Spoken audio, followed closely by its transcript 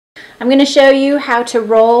I'm going to show you how to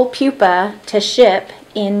roll pupa to ship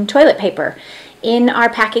in toilet paper. In our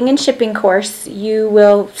packing and shipping course, you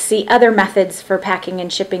will see other methods for packing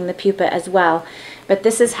and shipping the pupa as well, but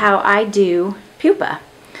this is how I do pupa.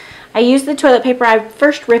 I use the toilet paper. I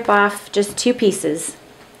first rip off just 2 pieces.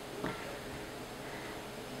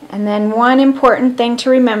 And then one important thing to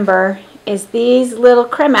remember is these little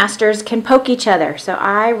cremasters can poke each other, so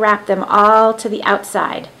I wrap them all to the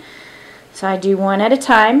outside. So I do one at a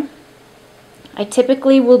time. I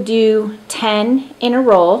typically will do 10 in a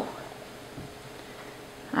roll.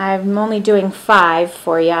 I'm only doing 5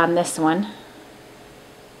 for you on this one.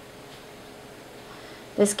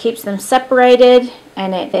 This keeps them separated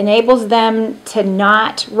and it enables them to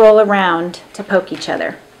not roll around to poke each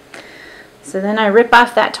other. So then I rip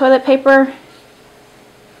off that toilet paper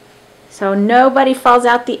so nobody falls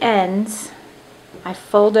out the ends. I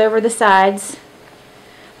fold over the sides,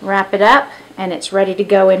 wrap it up, and it's ready to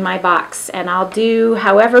go in my box. And I'll do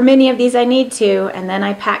however many of these I need to, and then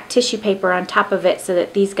I pack tissue paper on top of it so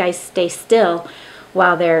that these guys stay still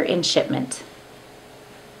while they're in shipment.